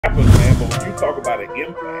happens, man. But when you talk about an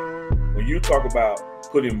impact, when you talk about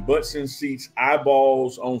putting butts in seats,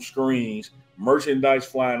 eyeballs on screens, merchandise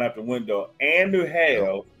flying out the window, and to Yep.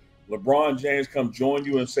 have LeBron James come join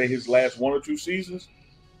you and say his last 1 or 2 seasons,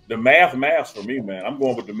 the maths for me, man. I'm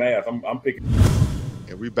going with the math. I'm picking.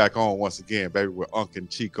 And we back on once again, baby, with Unc and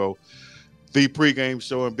Chico. The pregame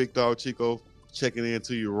show and Big Dog Chico checking in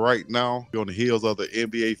to you right now. On the heels of the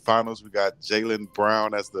NBA Finals, we got Jaylen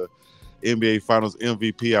Brown as the NBA Finals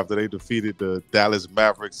MVP after they defeated the Dallas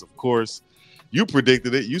Mavericks, of course. You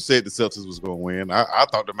predicted it. You said the Celtics was going to win. I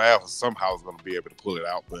thought the Mavs somehow was going to be able to pull it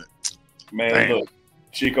out, but Man, damn. look,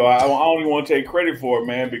 Chico, I don't even want to take credit for it,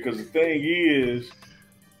 man, because the thing is,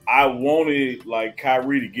 I wanted like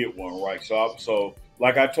Kyrie to get one, right? So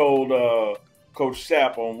like I told Coach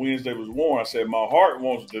Sapp on Wednesday was Warren, I said my heart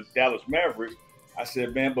wants the Dallas Mavericks. I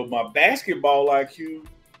said, man, but my basketball IQ,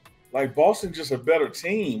 like Boston, just a better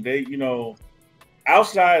team. They,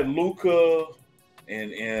 outside Luka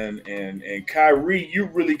and Kyrie, you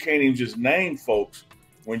really can't even just name folks.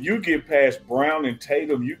 When you get past Brown and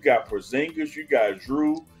Tatum, you got Porzingis, you got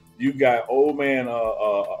Drew, you got old man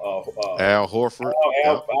Al Horford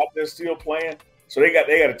out there still playing. So they got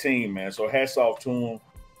a team, man. So hats off to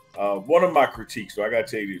them. One of my critiques, so I got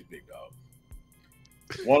to tell you this, big dog.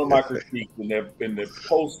 One of my critiques in the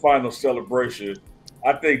post-final celebration,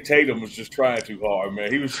 I think Tatum was just trying too hard,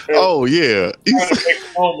 man. He was trying to make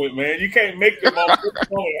the moment, man. You can't make the moment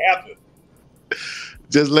happen.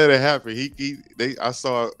 Just let it happen. I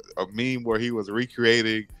saw a meme where he was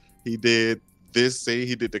recreating. He did this scene.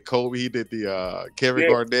 He did the Kobe. He did the Kevin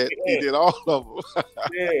Garnett. Yeah. He did all of them.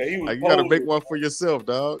 Yeah, he was. Like, you got to make one for yourself,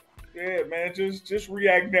 dog. Yeah, man. Just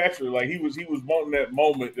react naturally. Like he was wanting that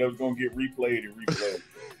moment that was going to get replayed and replayed.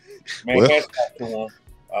 Man, that's not to him.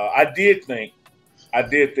 I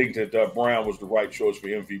did think that Brown was the right choice for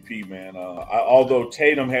MVP, man. Although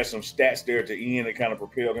Tatum had some stats there at the end that kind of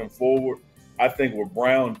propelled him forward, I think what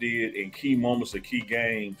Brown did in key moments of key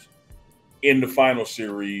games in the final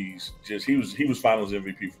series, he was Finals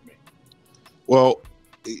MVP for me. Well,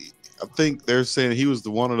 I think they're saying he was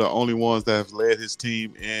one of the only ones that have led his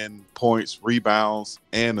team in points, rebounds,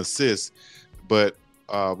 and assists, but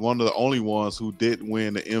one of the only ones who didn't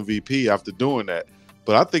win the MVP after doing that.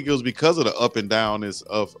 But I think it was because of the up and downness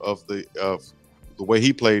of the way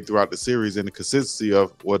he played throughout the series and the consistency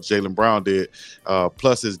of what Jaylen Brown did,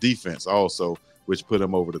 plus his defense also, which put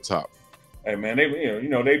him over the top. Hey man,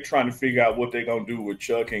 they're trying to figure out what they're gonna do with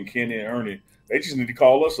Chuck and Kenny and Ernie. They just need to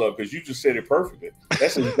call us up because you just said it perfectly.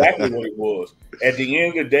 That's exactly what it was. At the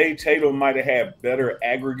end of the day, Tatum might have had better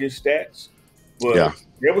aggregate stats, but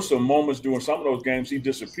there were some moments during some of those games he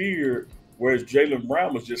disappeared, whereas Jaylen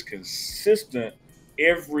Brown was just consistent.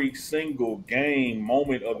 Every single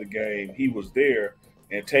moment of the game, he was there,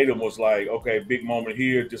 and Tatum was like, "Okay, big moment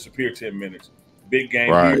here, disappear 10 minutes. Big game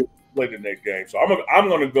here, play the next game." So I'm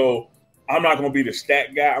gonna go. I'm not gonna be the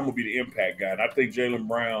stat guy. I'm gonna be the impact guy, and I think Jaylen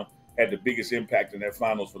Brown had the biggest impact in that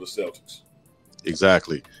finals for the Celtics.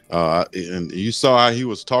 Exactly, and you saw how he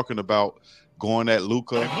was talking about going at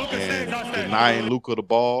Luka and denying Luka the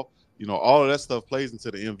ball. All of that stuff plays into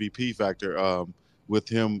the MVP factor. With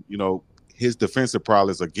him, his defensive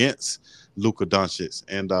prowess against Luka Doncic,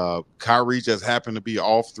 and Kyrie just happened to be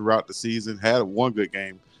off throughout the season. Had one good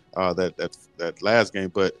game that last game,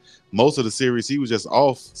 but most of the series he was just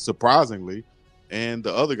off, surprisingly. And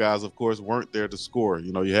the other guys, of course, weren't there to score.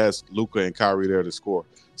 You had Luka and Kyrie there to score.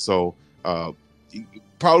 So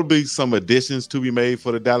probably some additions to be made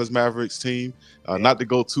for the Dallas Mavericks team. Not to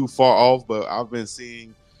go too far off, but I've been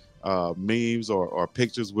seeing memes or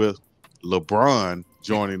pictures with LeBron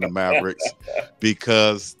joining the Mavericks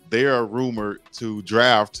because they are rumored to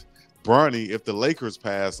draft Bronny if the Lakers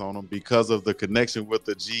pass on him because of the connection with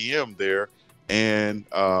the GM there and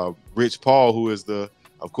Rich Paul, who is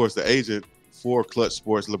of course the agent for Clutch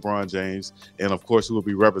Sports, LeBron James, and of course who will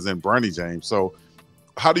be representing Bronny James. So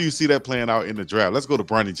how do you see that playing out in the draft? Let's go to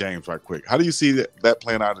Bronny James right quick. How do you see that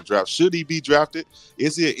playing out in the draft? Should he be drafted?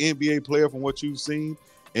 Is he an NBA player from what you've seen?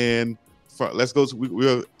 And let's go to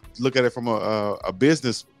we'll look at it from a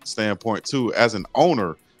business standpoint too. As an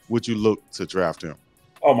owner, would you look to draft him?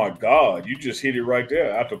 Oh my God, you just hit it right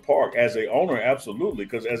there at the park. As an owner, absolutely.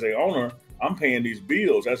 Because as an owner, I'm paying these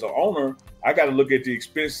bills. As an owner, I got to look at the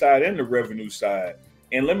expense side and the revenue side.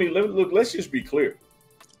 And let's just be clear.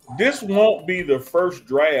 This won't be the first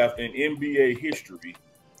draft in NBA history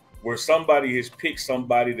where somebody has picked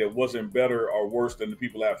somebody that wasn't better or worse than the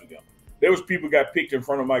people after them. There was people got picked in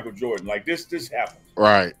front of Michael Jordan. Like this happens.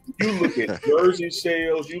 Right. You look at jersey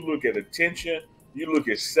sales, you look at attention, you look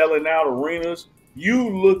at selling out arenas,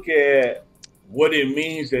 you look at what it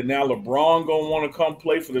means that now LeBron gonna want to come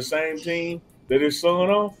play for the same team that his son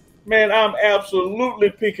on, man, I'm absolutely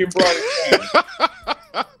picking Bronny James.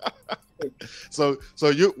 So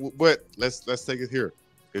you, but let's take it here.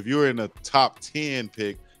 If you're in a top 10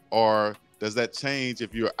 pick, or does that change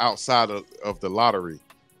if you're outside of the lottery?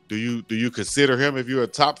 Do you consider him if you're a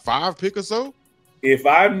top 5 pick or so? If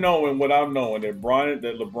I'm knowing what I'm knowing that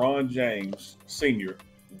LeBron James Sr.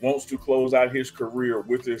 wants to close out his career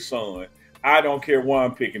with his son, I don't care what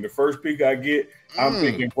I'm picking. The first pick I get, I'm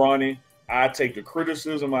picking Bronny. I take the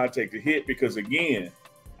criticism, I take the hit, because again,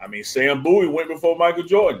 I mean, Sam Bowie went before Michael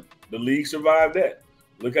Jordan. The league survived that.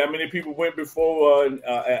 Look how many people went before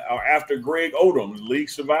after Greg Odom. The league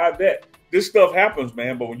survived that. This stuff happens,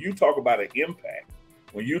 man. But when you talk about an impact,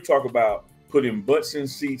 when you talk about putting butts in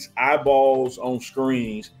seats, eyeballs on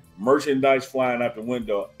screens, merchandise flying out the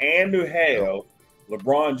window, and to have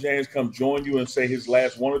LeBron James come join you and say his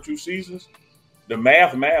last 1 or 2 seasons, the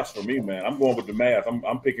maths for me, man. I'm going with the math.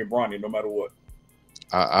 I'm picking Bronny no matter what.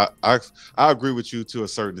 I agree with you to a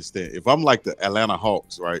certain extent. If I'm like the Atlanta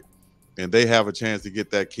Hawks, right, and they have a chance to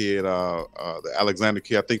get that kid, the Alexander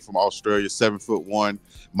kid, I think from Australia, 7'1",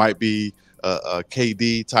 might be a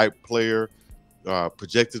KD type player,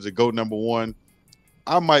 projected to go number 1.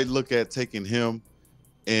 I might look at taking him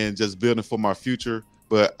and just building for my future.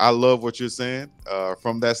 But I love what you're saying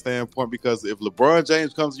from that standpoint, because if LeBron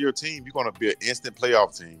James comes to your team, you're going to be an instant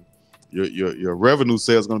playoff team. Your revenue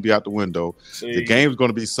sales going to be out the window. See, the game's going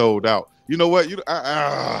to be sold out. You know what? See, you're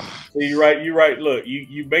right. You're right. Look,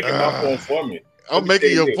 you making my point for me. I'm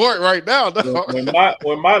making your point right now.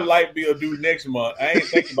 When my light bill due next month, I ain't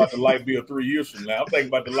thinking about the light bill 3 years from now. I'm thinking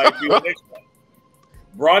about the light bill next month.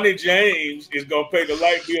 Bronny James is gonna pay the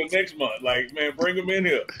light bill next month. Like, man, bring him in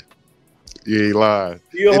here. Yeah, he lied.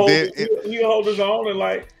 He'll hold his own,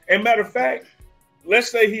 and matter of fact,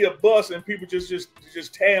 let's say he a bust and people just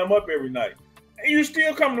tear him up every night, and you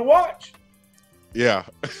still come to watch. Yeah.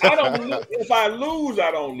 If I lose,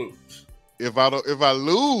 I don't lose. If I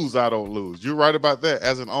lose, I don't lose. You're right about that.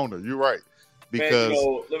 As an owner, you're right. Because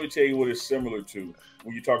man, let me tell you what it's similar to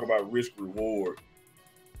when you talk about risk reward.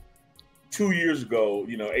 2 years ago,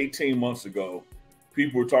 18 months ago,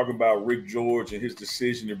 people were talking about Rick George and his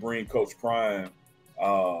decision to bring Coach Prime.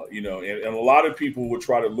 And a lot of people would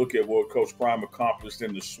try to look at what Coach Prime accomplished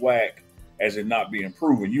in the SWAC as it not being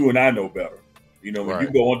proven. You and I know better. When you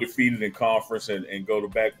go undefeated in conference and go to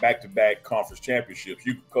back-to-back conference championships,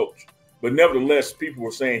 you can coach. But nevertheless, people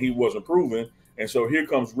were saying he wasn't proven. And so here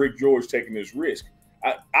comes Rick George taking this risk.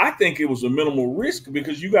 I think it was a minimal risk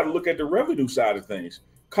because you got to look at the revenue side of things.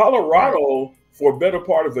 Colorado, for a better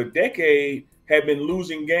part of a decade, had been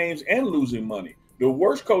losing games and losing money. The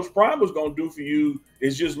worst Coach Prime was going to do for you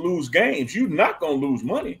is just lose games. You're not going to lose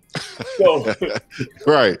money. So,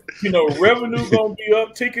 right. Revenue going to be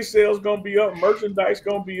up, ticket sales going to be up, merchandise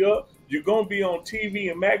going to be up. You're going to be on TV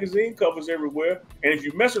and magazine covers everywhere. And if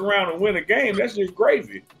you mess around and win a game, that's just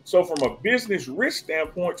gravy. So from a business risk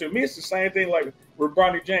standpoint, to me, it's the same thing like with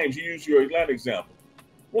Bronny James. You use your Atlanta example.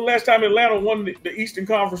 When last time Atlanta won the Eastern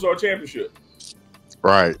Conference or championship?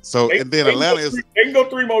 Right. So Atlanta they can go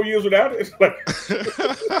 3 more years without it.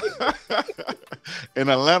 And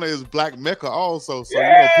Atlanta is Black Mecca also. So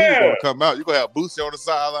people gonna come out. You're gonna have Boosie on the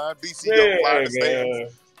sideline, DC gonna fly in the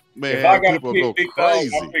stands. Man, if I got people go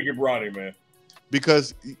crazy. I'm picking Bronny, man.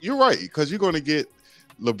 Because you're right, because you're gonna get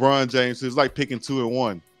LeBron James, who's like picking 2 and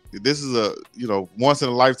 1. This is a once in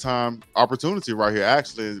a lifetime opportunity right here.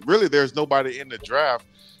 Actually, really, there's nobody in the draft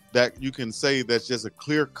that you can say that's just a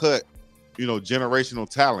clear cut, generational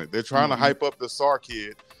talent. They're trying to hype up the Sar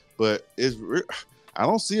kid, but I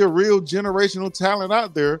don't see a real generational talent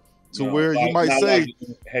out there where you might say.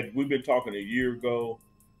 Had we been talking a year ago,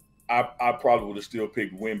 I probably would have still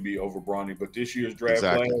picked Wemby over Bronny. But this year's draft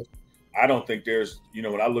class, I don't think there's,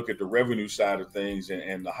 when I look at the revenue side of things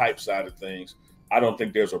and the hype side of things, I don't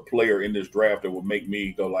think there's a player in this draft that will make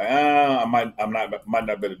me go like, I might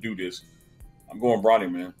not better do this. I'm going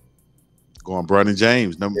Bronny, man. Going Bronny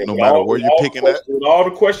James, no matter where you're picking at. With all the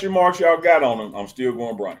question marks y'all got on him, I'm still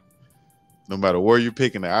going Bronny. No matter where you're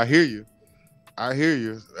picking at. I hear you.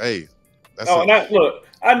 Hey. Look,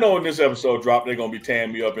 I know when this episode dropped, they're going to be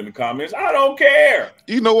tearing me up in the comments. I don't care.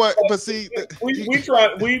 You know what? But see. we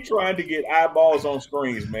trying to get eyeballs on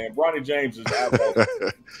screens, man. Bronny James is eyeballs.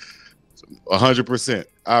 100%.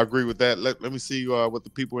 I agree with that. Let me see what the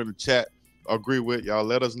people in the chat agree with. Y'all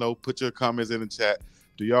let us know. Put your comments in the chat.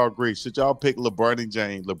 Do y'all agree? Should y'all pick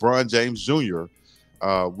LeBron James Jr.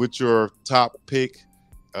 With your top pick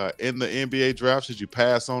in the NBA draft? Should you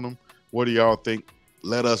pass on him? What do y'all think?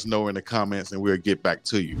 Let us know in the comments and we'll get back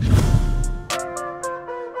to you.